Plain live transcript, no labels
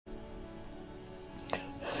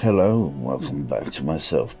Hello, and welcome back to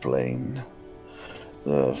myself playing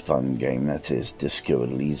the fun game that is Disco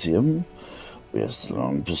Elysium. We are still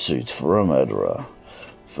on pursuit for a murderer.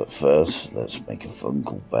 But first, let's make a phone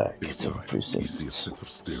call back to the Inside, precinct. you see a set of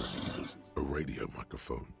steering levers, a radio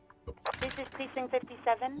microphone. This is Precinct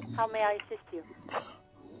 57. How may I assist you?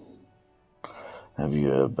 Have you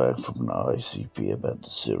heard back from the ICP about the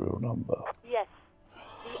serial number? Yes.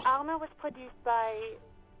 The armor was produced by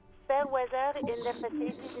Fairweather in their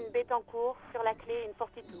facilities in Bétancourt sur la Clé in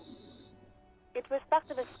 42. It was part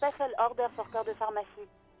of a special order for Corps de Pharmacie,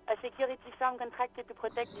 a security firm contracted to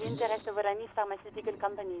protect the interests of Oranese pharmaceutical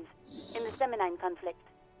companies in the Seminine conflict.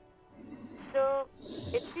 So,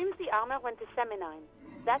 it seems the armor went to Seminine.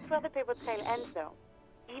 That's where the paper trail ends, though.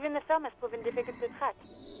 Even the firm has proven difficult to track.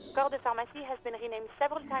 Corps de Pharmacie has been renamed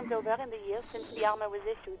several times over in the years since the armor was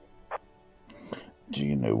issued. Do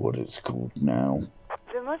you know what it's called now?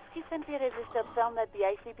 The most recently registered firm that the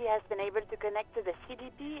ICP has been able to connect to the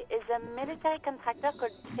CDP is a military contractor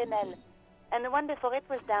called Trinel, and the one before it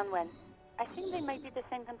was Downwen. I think they might be the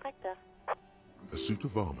same contractor. A suit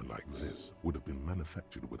of armor like this would have been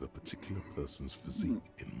manufactured with a particular person's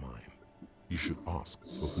physique in mind. You should ask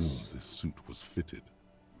for whom this suit was fitted.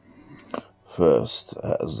 First,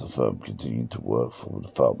 has the firm continued to work for the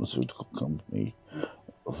pharmaceutical company?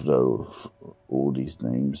 Although all these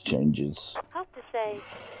names changes. Hard to say.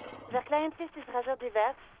 Their client list is rather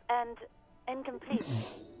diverse and incomplete.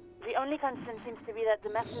 The only constant seems to be that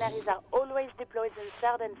the mercenaries are always deployed in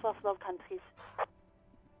third and fourth world countries.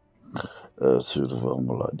 A suit of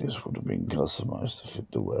armor like this would have been customized to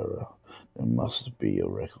fit the wearer. There must be a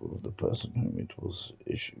record of the person whom it was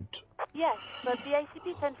issued. Yes, but the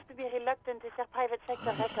ICP tends to be reluctant to share private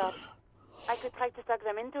sector records. I could try to talk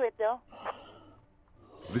them into it, though.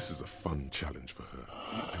 This is a fun challenge for her,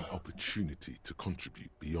 an opportunity to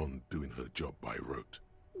contribute beyond doing her job by rote.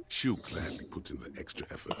 She'll gladly put in the extra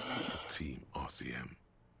effort for Team RCM.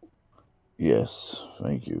 Yes,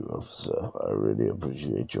 thank you, officer. I really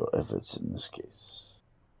appreciate your efforts in this case.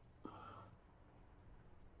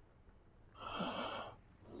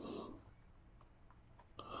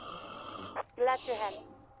 Glad to help.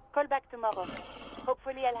 Call back tomorrow.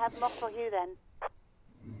 Hopefully I'll have more for you then.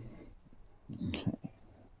 Okay.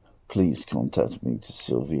 Please contact me to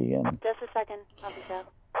Sylvie again. Just a second, officer.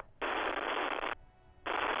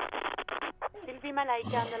 Sylvie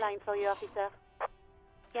Malaika on the line for you, officer.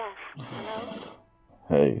 Yes, hello?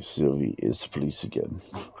 Hey, Sylvie, it's the police again.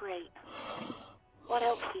 Oh, great. What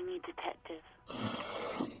else do you need, detective?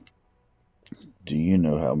 Do you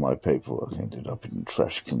know how my paperwork ended up in the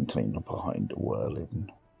trash container behind the whirlin?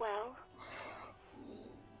 Well,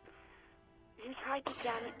 you tried to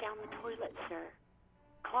jam it down the toilet, sir,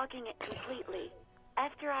 clogging it completely.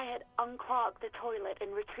 After I had unclogged the toilet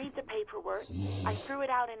and retrieved the paperwork, I threw it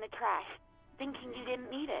out in the trash, thinking you didn't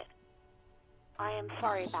need it. I am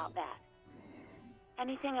sorry about that.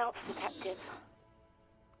 Anything else, detective?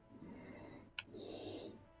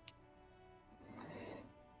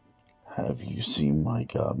 Have you seen my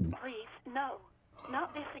gun? Please, no.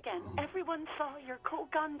 Not this again. Everyone saw your cool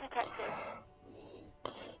gun, detective.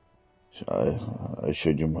 I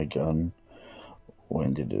showed you my gun.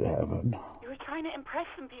 When did it happen? You were trying to impress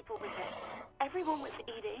some people with it. Everyone was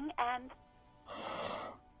eating and...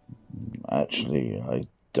 Actually, I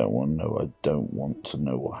don't want to know. I don't want to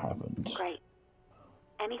know what happened. Great.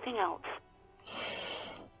 Anything else?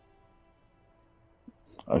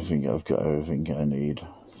 I think I've got everything I need.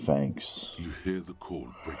 Thanks. You hear the call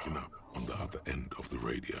breaking up on the other end of the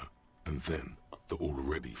radio, and then the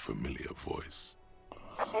already familiar voice.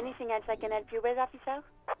 Anything else I can help you with, officer?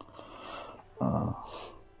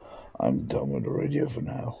 I'm done with the radio for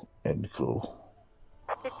now. End call.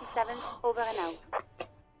 57, over and out.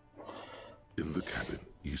 In the cabin,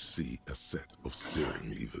 you see a set of steering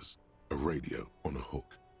levers, a radio on a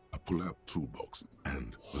hook, a pull-out toolbox,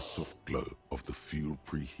 and the soft glow of the fuel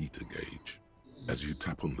preheater gauge. As you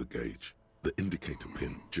tap on the gauge, the indicator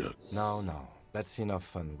pin jerks. No, that's enough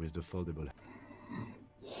fun with the foldable.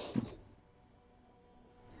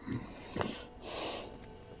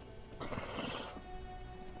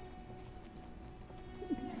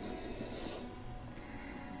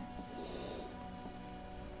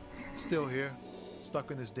 Still here,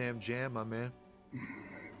 stuck in this damn jam, my man.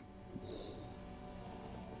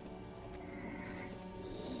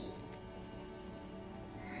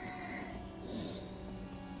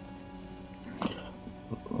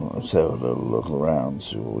 Let's have a little look around,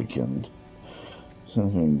 see what we can...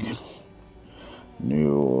 Something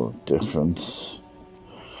new or different.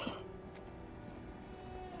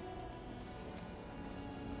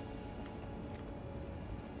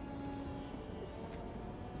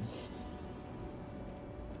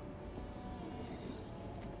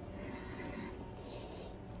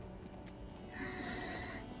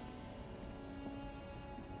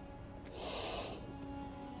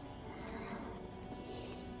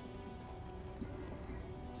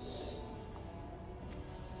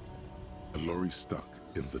 lorry stuck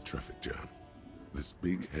in the traffic jam. This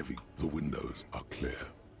big, heavy, the windows are clear.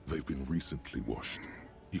 They've been recently washed.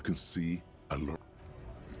 You can see a lorry.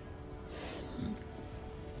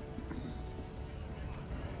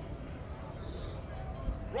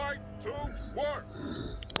 Right to work!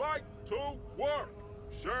 Right to work!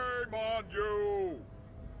 Shame on you!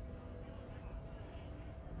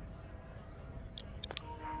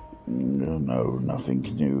 No, nothing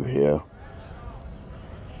new here.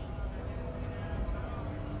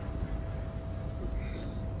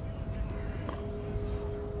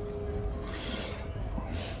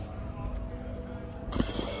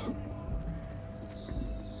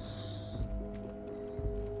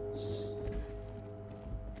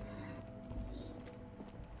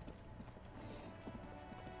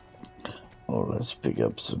 Oh, let's pick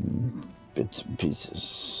up some bits and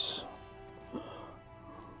pieces.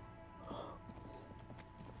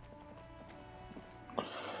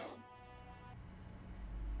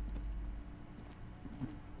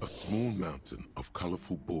 A small mountain of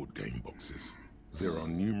colorful board game boxes. There are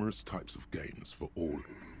numerous types of games for all.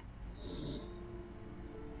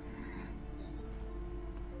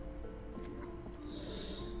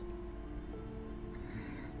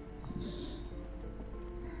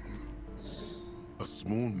 A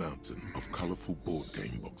small mountain of colorful board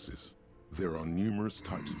game boxes. There are numerous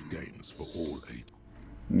types of games for all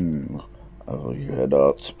ages. Oh, you had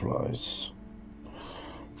art supplies.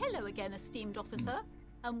 Hello again, esteemed officer,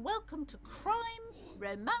 and welcome to Crime,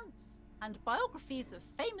 Romance, and Biographies of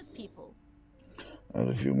Famous People. I had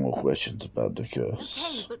a few more questions about the curse.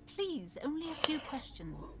 Okay, but please, only a few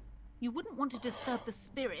questions. You wouldn't want to disturb the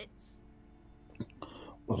spirits.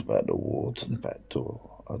 What about the wards and back door?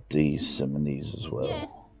 Are these Simonees as well?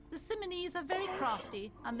 Yes, the Simonees are very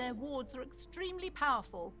crafty, and their wards are extremely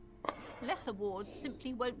powerful. Lesser wards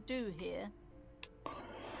simply won't do here.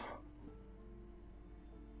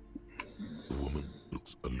 The woman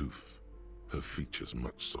looks aloof, her features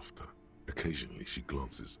much softer. Occasionally she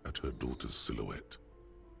glances at her daughter's silhouette.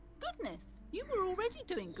 Goodness, you were already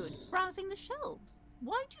doing good, browsing the shelves.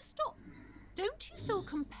 Why'd you stop? Don't you feel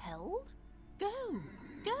compelled? Go,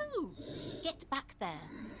 go! Get back there.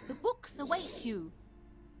 The books await you.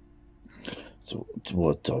 So,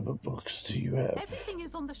 what type of books do you have? Everything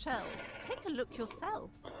is on the shelves. Take a look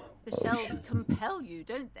yourself. The shelves compel you,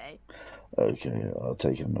 don't they? Okay, I'll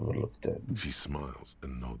take another look then. She smiles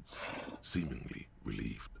and nods, seemingly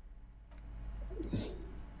relieved.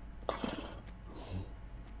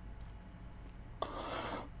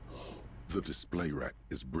 The display rack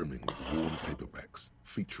is brimming with worn paperbacks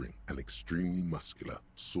featuring an extremely muscular,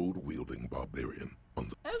 sword-wielding barbarian on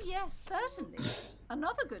the... Oh yes, certainly.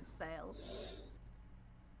 Another good sale.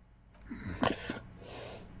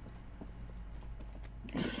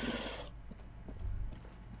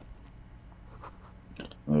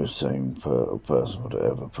 No sane person would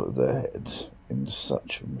ever put their head in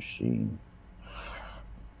such a machine.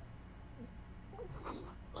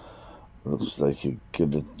 Looks like a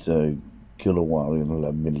Kilowarian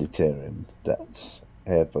La Militarian. That's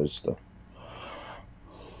hair poster.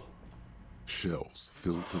 Shelves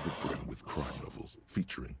filled to the brim with crime novels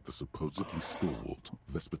featuring the supposedly stalwart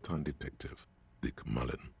Vespertine detective, Dick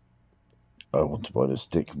Mullen. I want to buy this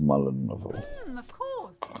Dick Mullen novel. Of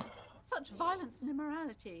course. Such violence and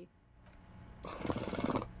immorality.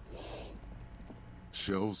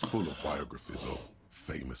 Shelves full of biographies of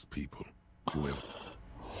famous people who have...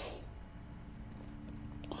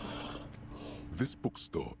 This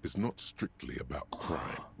bookstore is not strictly about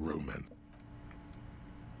crime, romance.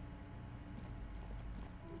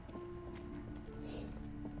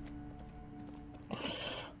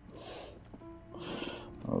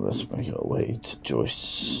 Oh, let's make our way to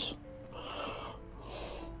Joyce.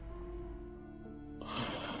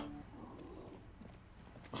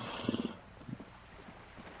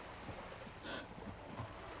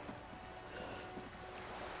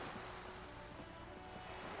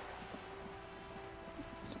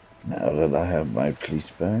 Now that I have my police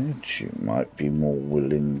badge, you might be more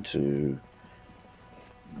willing to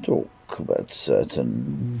talk about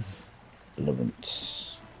certain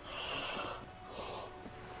elements.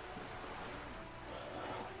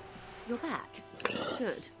 You're back.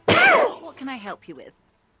 Good. What can I help you with?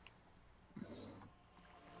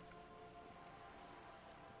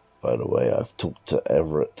 By the way, I've talked to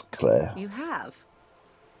Everett, Claire. You have?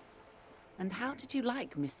 And how did you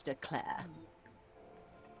like Mr. Clare?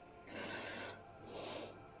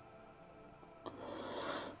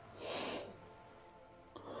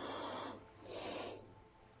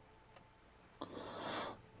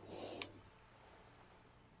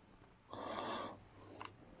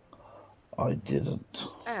 I didn't.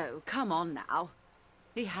 Oh, come on now.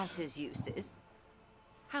 He has his uses.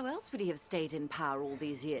 How else would he have stayed in power all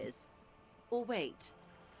these years? Or wait,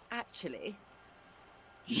 actually...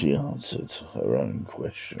 She answered her own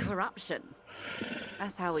question. Corruption.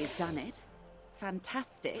 That's how he's done it.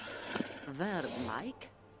 Fantastic, Verne-like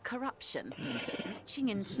corruption, reaching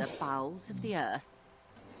into the bowels of the earth.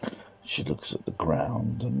 She looks at the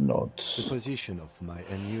ground and The nods. position of my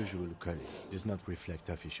unusual colleague does not reflect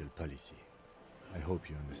official policy. I hope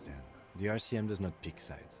you understand. The RCM does not pick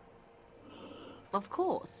sides. Of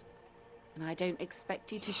course. And I don't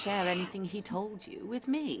expect you to share anything he told you with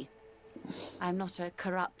me. I'm not a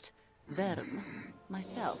corrupt Verne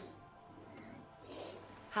myself.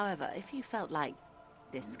 However, if you felt like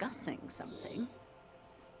discussing something,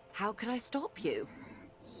 how could I stop you?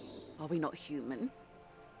 Are we not human?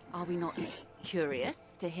 Are we not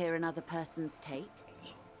curious to hear another person's take?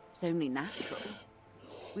 It's only natural.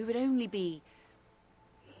 We would only be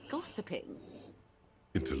gossiping.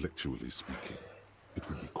 Intellectually speaking, it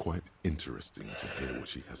would be quite interesting to hear what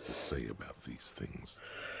she has to say about these things.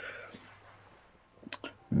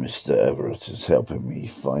 Mr. Everett is helping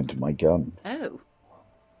me find my gun. Oh.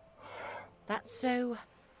 That's so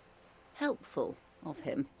helpful of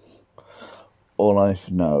him. All I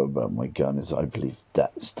know about my gun is I believe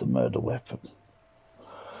that's the murder weapon.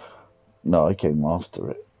 No, I came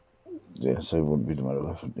after it. Yes, it wouldn't be the murder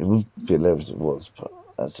weapon. It would be hilarious if it was, but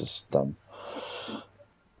that's just dumb.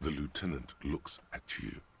 The lieutenant looks at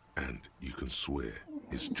you, and you can swear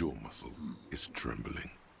his jaw muscle is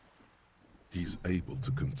trembling. He's able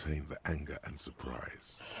to contain the anger and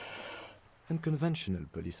surprise. Unconventional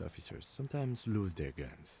police officers sometimes lose their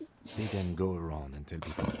guns. They then go around and tell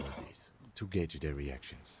people about this, to gauge their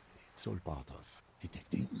reactions. It's all part of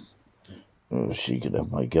detecting. She could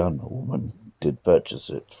have my gun. A woman did purchase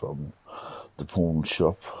it from the pawn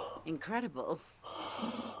shop. Incredible.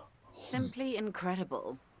 Simply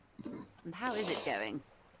incredible. And how is it going?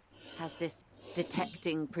 Has this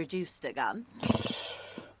detecting produced a gun?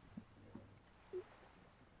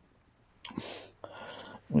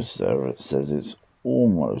 Mr. Everett says it's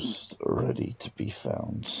almost ready to be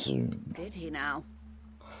found soon. Did he now?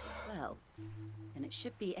 Well, then it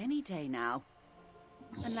should be any day now.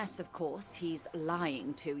 Unless, of course, he's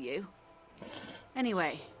lying to you.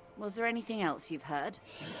 Anyway, was there anything else you've heard?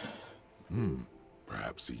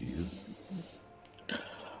 Perhaps he is.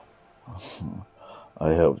 I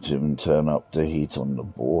helped him turn up the heat on the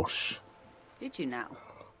borscht. Did you now?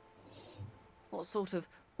 What sort of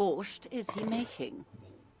borscht is he making?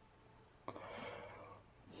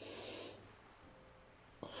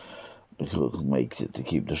 The cook makes it to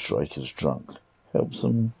keep the strikers drunk. Helps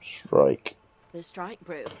them strike. The strike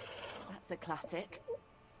brew. That's a classic.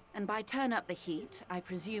 And by turn up the heat, I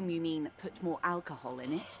presume you mean put more alcohol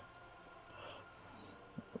in it?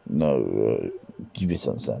 No, you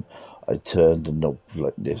misunderstand. I turned the knob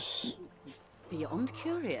like this. Beyond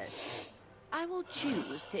curious. I will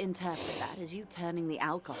choose to interpret that as you turning the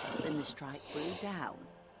alcohol in the strike brew down,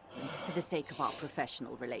 for the sake of our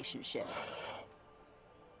professional relationship.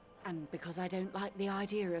 And because I don't like the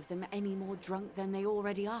idea of them any more drunk than they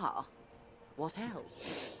already are. What else?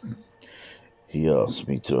 He asked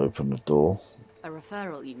me to open the door. A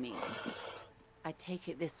referral, you mean? I take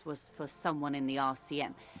it this was for someone in the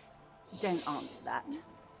RCM. Don't answer that.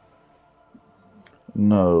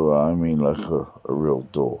 No, I mean like a real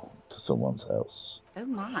door to someone's house. Oh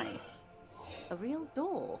my. A real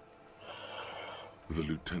door? The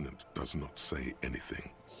lieutenant does not say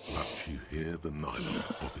anything, but you hear the nylon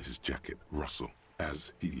of his jacket rustle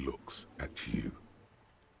as he looks at you.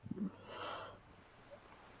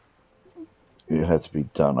 It had to be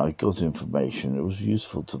done. I got information. It was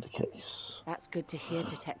useful to the case. That's good to hear,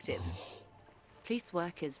 Detective. Police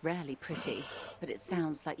work is rarely pretty, but it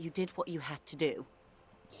sounds like you did what you had to do.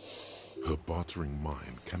 Her bartering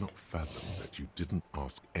mind cannot fathom that you didn't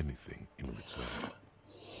ask anything in return.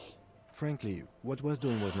 Frankly, what was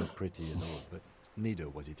done was not pretty at all, but neither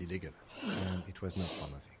was it illegal, and it was not for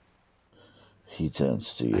nothing. He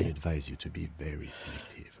turns to you. I advise you to be very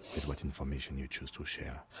selective with what information you choose to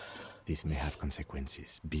share. This may have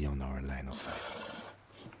consequences beyond our line of sight.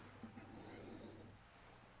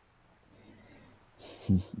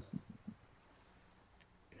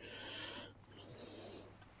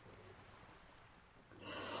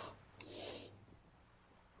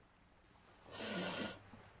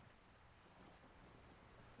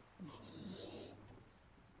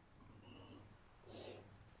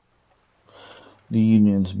 The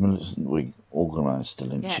union's militant wing organised the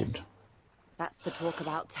lynching. Yes, that's the talk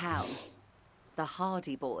about town. The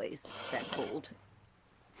Hardy Boys, they're called.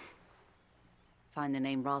 Find the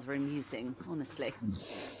name rather amusing, honestly.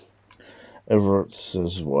 Everett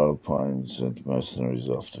says Wild Pine sent mercenaries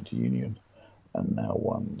after the Union, and now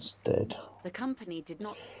one's dead. The company did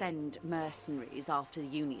not send mercenaries after the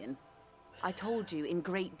Union. I told you in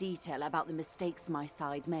great detail about the mistakes my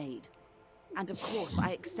side made. And of course,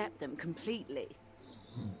 I accept them completely.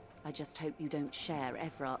 I just hope you don't share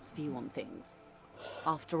Everart's view on things.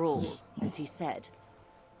 After all, as he said,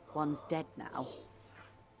 one's dead now.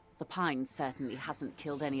 The Pine certainly hasn't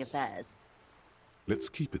killed any of theirs. Let's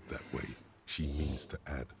keep it that way. She means to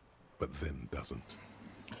add, but then doesn't.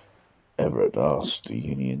 Everett asked the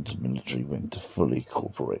Union's military when to fully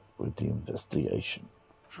cooperate with the investigation.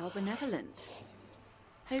 How benevolent.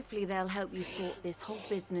 Hopefully they'll help you sort this whole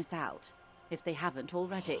business out, if they haven't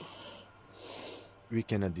already. We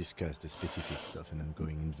cannot discuss the specifics of an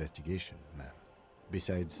ongoing investigation, ma'am.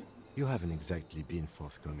 Besides, you haven't exactly been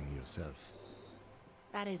forthcoming yourself.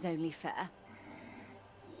 That is only fair.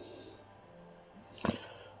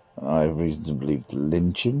 I have reason to believe the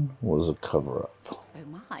lynching was a cover-up. Oh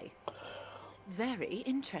my. Very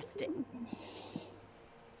interesting.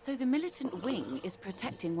 So the militant wing is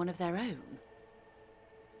protecting one of their own?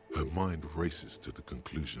 Her mind races to the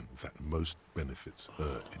conclusion that most benefits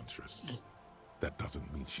her interests. That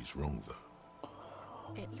doesn't mean she's wrong, though.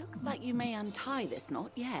 It looks like you may untie this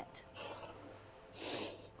knot yet.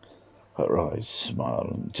 Her eyes smile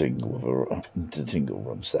and tingle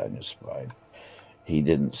runs down your spine. He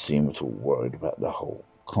didn't seem at all worried about the whole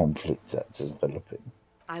conflict that's developing.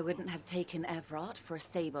 I wouldn't have taken Everard for a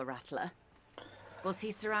saber rattler. Was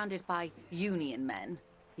he surrounded by Union men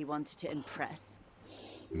he wanted to impress?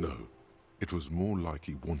 No. It was more like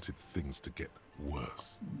he wanted things to get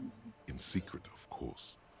worse. In secret, of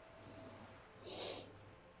course.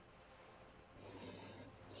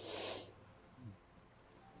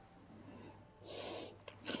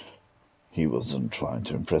 He wasn't trying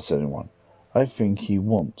to impress anyone. I think he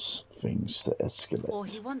wants things to escalate. Or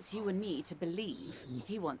he wants you and me to believe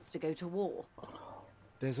he wants to go to war.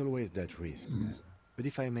 There's always that risk, ma'am. But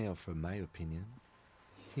if I may offer my opinion,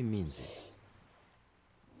 he means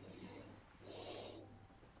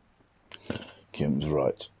it. Kim's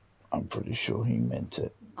right. I'm pretty sure he meant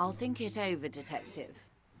it. I'll think it over, Detective.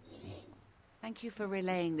 Thank you for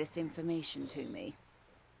relaying this information to me.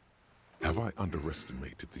 Have I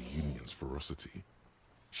underestimated the Union's ferocity?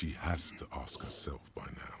 She has to ask herself by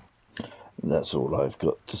now. That's all I've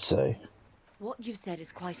got to say. What you've said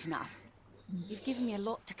is quite enough. You've given me a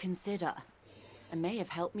lot to consider, and may have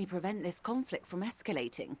helped me prevent this conflict from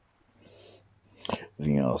escalating.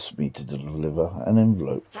 He asked me to deliver an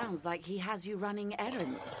envelope. Sounds like he has you running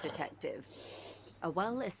errands, Detective. A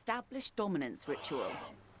well-established dominance ritual.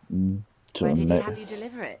 Where did he have you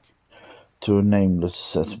deliver it? To a nameless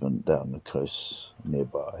settlement down the coast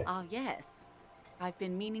nearby. Ah, yes. I've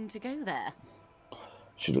been meaning to go there.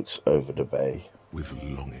 She looks over the bay. With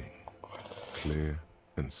longing. Clear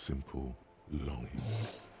and simple longing.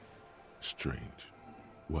 Strange.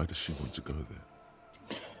 Why does she want to go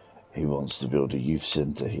there? He wants to build a youth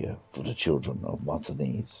centre here for the children of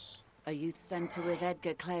Martinez. A youth centre with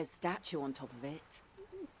Edgar Clare's statue on top of it.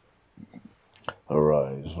 Her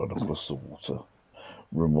eyes run across the water,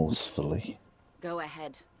 remorsefully. Go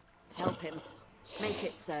ahead. Help him. Make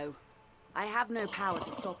it so. I have no power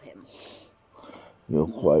to stop him. You're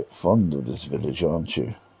quite fond of this village, aren't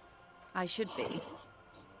you? I should be.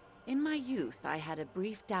 In my youth, I had a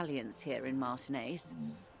brief dalliance here in Martinez.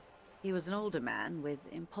 He was an older man with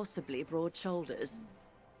impossibly broad shoulders.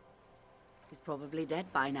 He's probably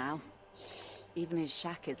dead by now. Even his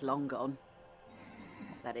shack is long gone.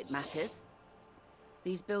 Not that it matters.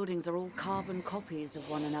 These buildings are all carbon copies of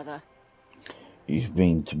one another. You've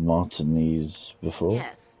been to Martinez before?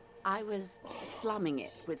 Yes. I was slumming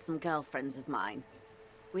it with some girlfriends of mine.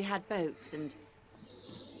 We had boats and...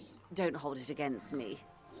 Don't hold it against me.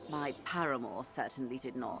 My paramour certainly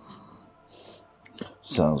did not.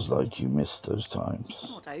 Sounds like you missed those times.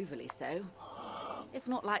 Not overly so. It's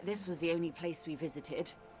not like this was the only place we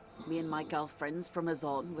visited. Me and my girlfriends from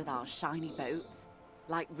Azon with our shiny boats.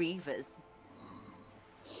 Like reavers.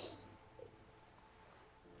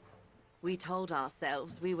 We told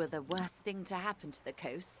ourselves we were the worst thing to happen to the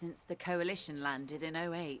coast since the Coalition landed in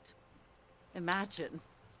 '08. Imagine.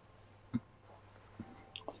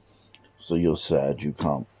 So you're sad you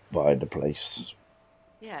can't buy the place?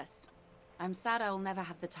 Yes. I'm sad I'll never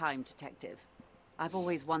have the time, Detective. I've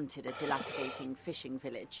always wanted a dilapidating fishing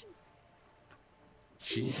village.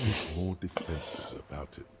 She is more defensive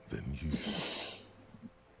about it than usual.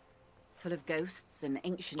 Full of ghosts and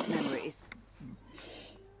ancient memories.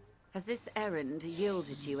 Has this errand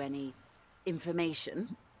yielded you any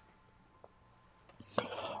information?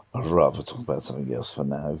 I'd rather talk about something else for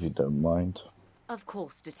now, if you don't mind. Of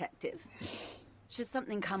course, Detective. Should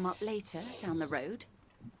something come up later, down the road,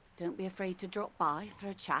 don't be afraid to drop by for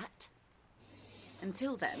a chat.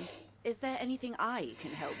 Until then, is there anything I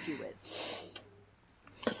can help you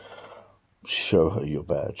with? Show her your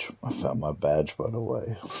badge. I found my badge, by the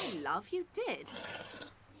way. Oh, love, you did.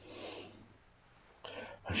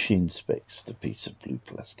 She inspects the piece of blue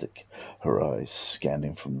plastic, her eyes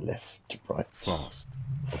scanning from left to right. Fast,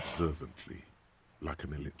 observantly, like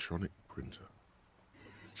an electronic printer.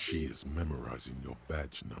 She is memorizing your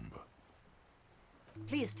badge number.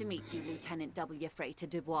 Pleased to meet you, Lieutenant W. Frater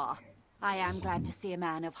Dubois. I am glad to see a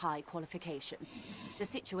man of high qualification. The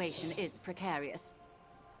situation is precarious.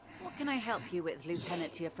 What can I help you with,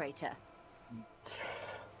 Lieutenant Frater?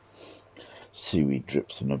 Seaweed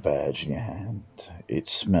drips on a badge in your hand. It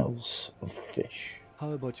smells of fish.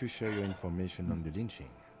 How about you share your information on the lynching,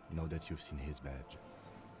 now that you've seen his badge?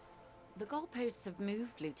 The goalposts have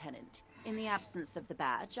moved, Lieutenant. In the absence of the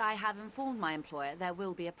badge, I have informed my employer there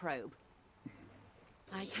will be a probe.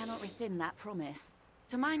 I cannot rescind that promise.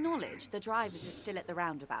 To my knowledge, the drivers are still at the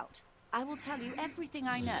roundabout. I will tell you everything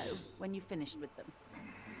I know when you've finished with them.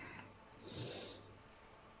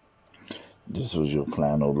 This was your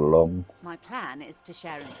plan all along? My plan is to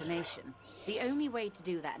share information. The only way to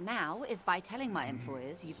do that now is by telling my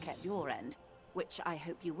employers you've kept your end, which I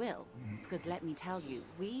hope you will, because let me tell you,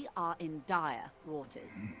 we are in dire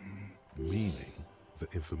waters. Meaning, the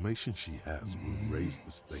information she has will raise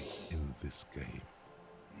the stakes in this game.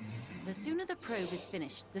 The sooner the probe is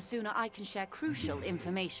finished, the sooner I can share crucial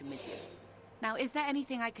information with you. Now, is there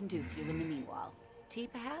anything I can do for you in the meanwhile? Tea,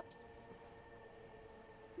 perhaps?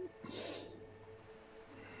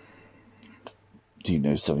 Do you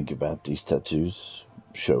know something about these tattoos?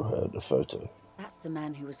 Show her the photo. That's the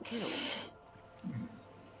man who was killed.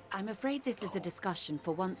 I'm afraid this is a discussion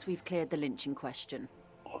for once we've cleared the lynching question.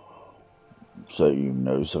 So you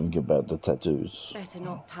know something about the tattoos? Better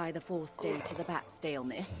not tie the fourth day to the bat's day on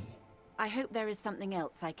this. I hope there is something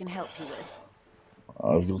else I can help you with.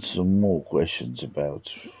 I've got some more questions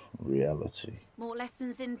about reality. More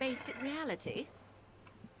lessons in basic reality?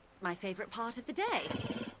 My favorite part of the day.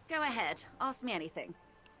 Go ahead, ask me anything.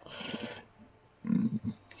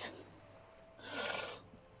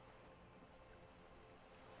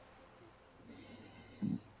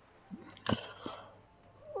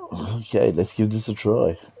 Okay, let's give this a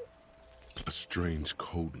try. A strange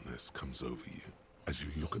coldness comes over you as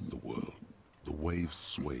you look at the world. The waves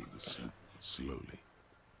sway the sloop slowly.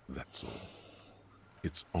 That's all.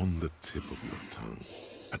 It's on the tip of your tongue,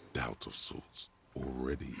 a doubt of sorts,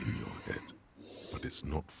 already in your head. But it's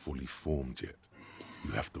not fully formed yet.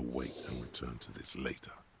 You have to wait and return to this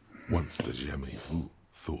later, once the jamais vu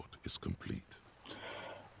thought is complete.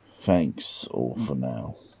 Thanks, all for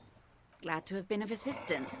now. Glad to have been of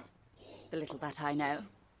assistance. The little that I know.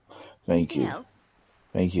 Thank Anything you. else?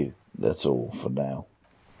 Thank you. That's all for now.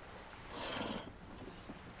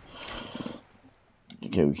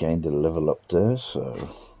 Okay, we gained a level up there, so...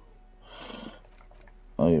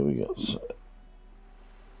 Oh, here we go. So...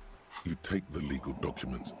 You take the legal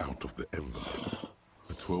documents out of the envelope.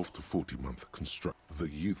 A 12 to 40 month construct the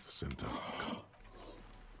youth center.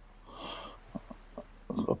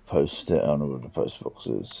 I'll post it. I don't know where the post box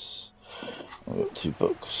is. I've got 2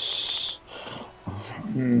 books.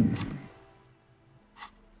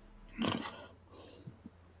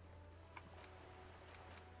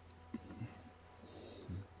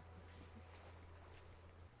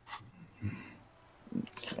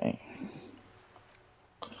 Okay.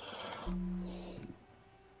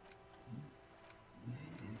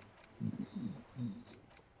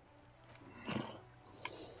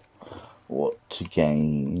 What to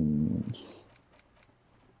gain?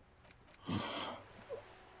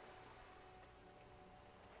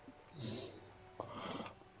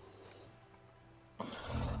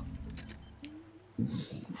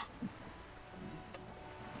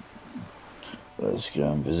 Let's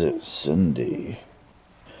go and visit Cindy.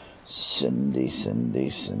 Cindy.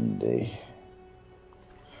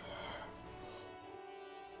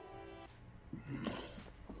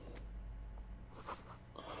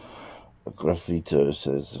 A graffito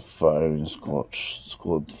says the firing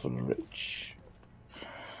squad for the rich.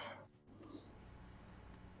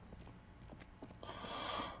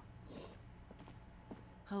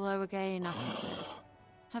 Hello again, officers.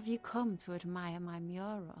 Have you come to admire my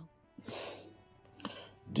mural?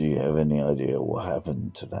 Do you have any idea what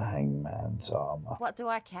happened to the hangman's armor? What do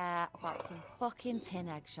I care about some fucking tin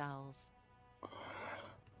eggshells?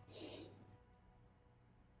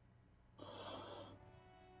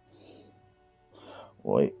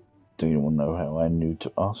 Wait, Do you want to know how I knew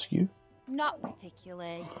to ask you? Not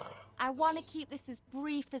particularly. I want to keep this as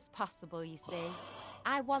brief as possible, you see.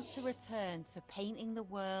 I want to return to painting the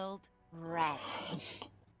world red.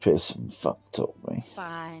 Piss and fuck told me.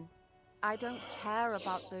 Fine. I don't care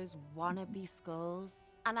about those wannabe skulls,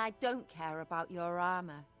 and I don't care about your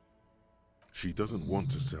armor. She doesn't want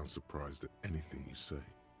to sound surprised at anything you say.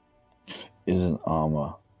 Isn't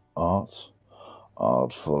armor art?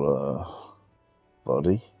 Art for a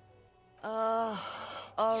body?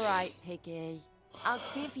 Alright, Piggy. I'll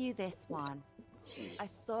give you this one. I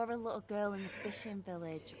saw a little girl in the fishing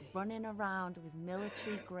village running around with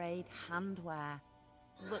military-grade handwear.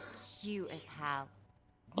 Looked cute as hell.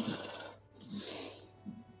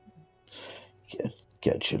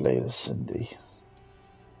 Catch you later, Cindy.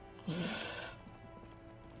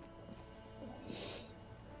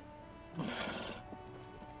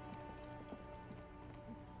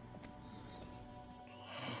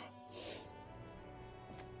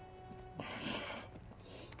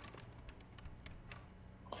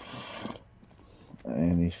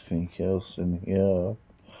 Anything else in here?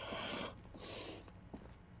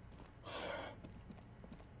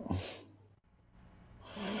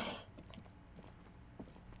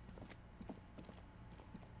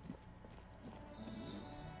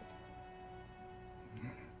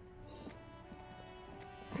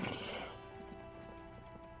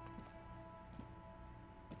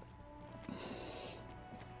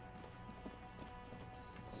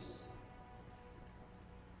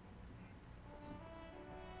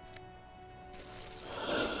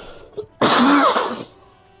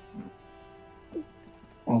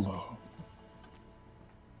 Oh.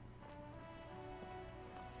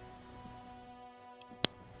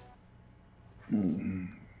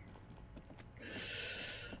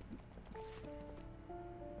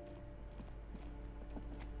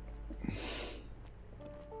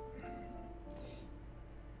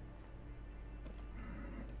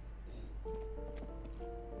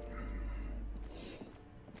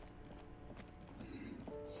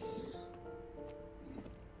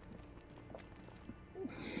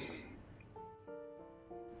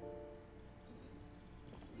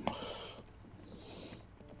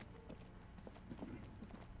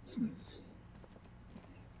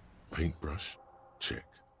 Paintbrush? Check.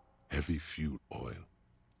 Heavy fuel oil?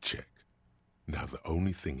 Check. Now the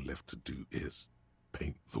only thing left to do is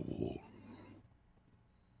paint the wall.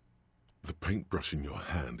 The paintbrush in your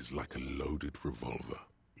hand is like a loaded revolver.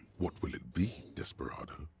 What will it be,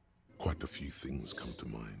 Desperado? Quite a few things come to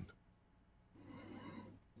mind.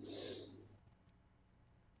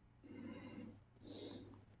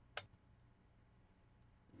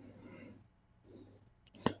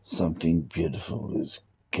 Something beautiful is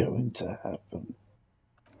going to happen.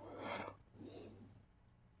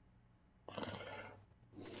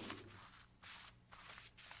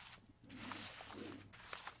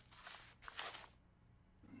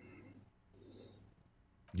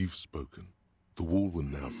 You've spoken. The wall will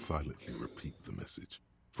now silently repeat the message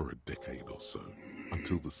for a decade or so,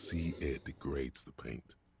 until the sea air degrades the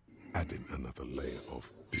paint, adding another layer of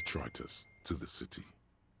detritus to the city.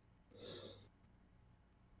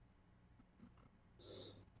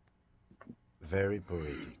 Very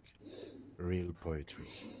poetic. Real poetry.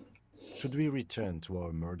 Should we return to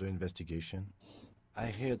our murder investigation? I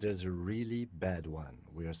hear there's a really bad one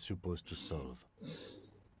we are supposed to solve.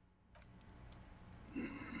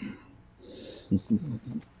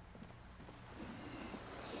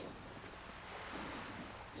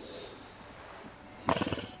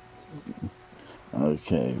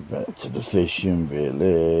 Okay, back to the fishing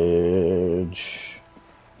village.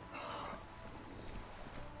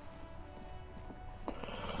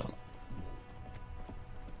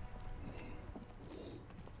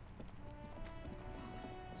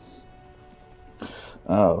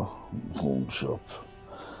 Oh, pawn shop.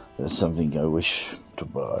 There's something I wish to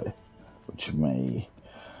buy, which may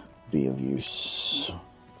be of use.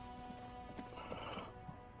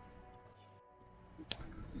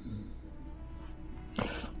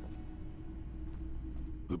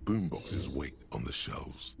 The boomboxes wait on the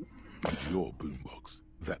shelves, and your boombox,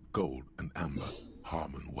 that gold and amber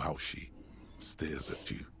Harmon Waushi, stares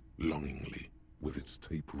at you longingly with its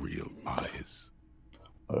tape reel eyes.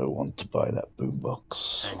 I want to buy that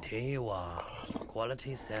boombox. And here you are,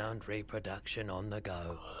 quality sound reproduction on the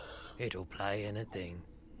go. It'll play anything,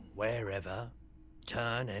 wherever,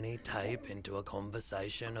 turn any tape into a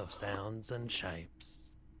conversation of sounds and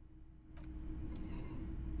shapes.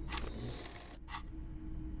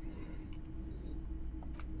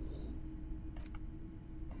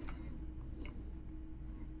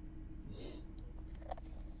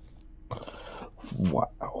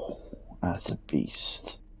 Wow. That's a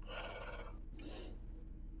beast.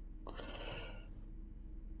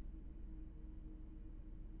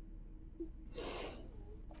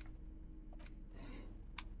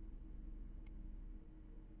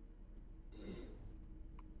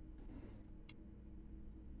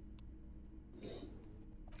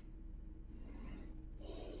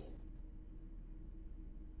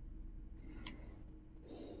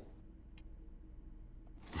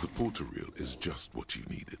 The porter reel is just what you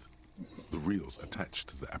needed. The reel's attached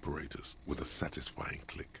to the apparatus with a satisfying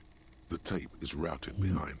click. The tape is routed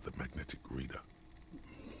behind the magnetic reader.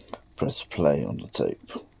 Press play on the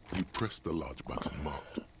tape. You press the large button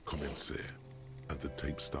marked Commencer, and the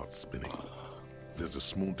tape starts spinning. There's a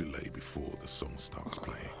small delay before the song starts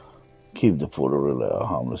playing. Keep the porter reel at a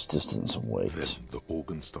harmless distance and wait. Then the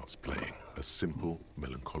organ starts playing a simple,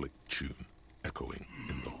 melancholic tune echoing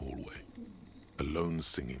in the hallway. A lone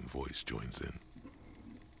singing voice joins in,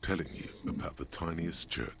 telling you about the tiniest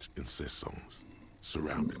church in Cessons,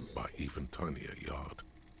 surrounded by even tinier yard.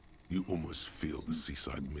 You almost feel the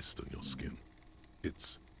seaside mist on your skin.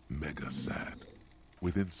 It's mega sad.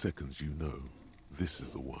 Within seconds you know this is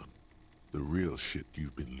the one. The real shit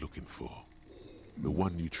you've been looking for. The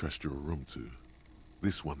one you trust your room to.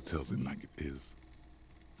 This one tells it like it is.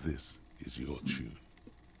 This is your tune.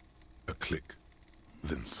 A click,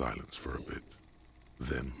 then silence for a bit.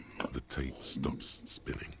 Then the tape stops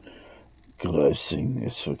spinning. Could I sing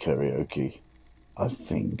this for karaoke? I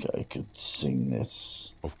think I could sing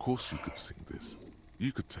this. Of course you could sing this.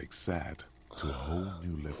 You could take sad to a whole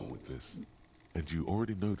new level with this. And you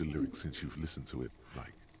already know the lyrics since you've listened to it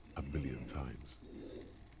like 1,000,000 times.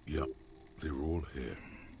 Yup, they're all here.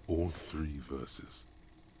 All 3 verses.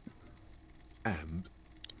 And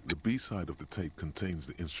the B-side of the tape contains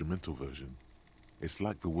the instrumental version. It's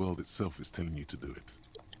like the world itself is telling you to do it.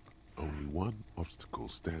 Only one obstacle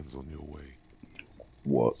stands on your way.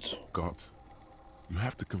 What? Gart. You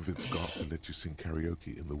have to convince Gart to let you sing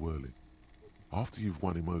karaoke in the whirling. After you've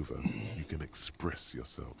won him over, you can express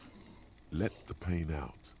yourself. Let the pain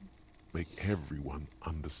out. Make everyone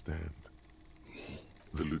understand.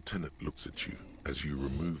 The lieutenant looks at you as you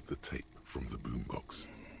remove the tape from the boombox.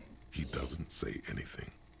 He doesn't say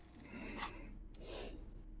anything.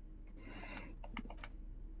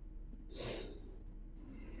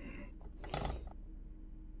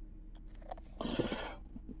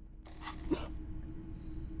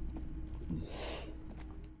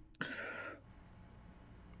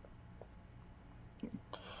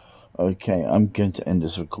 Okay, I'm going to end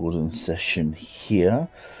this recording session here.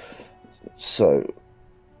 So,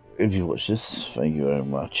 if you watch this, thank you very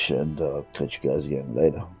much, and I'll catch you guys again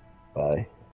later. Bye.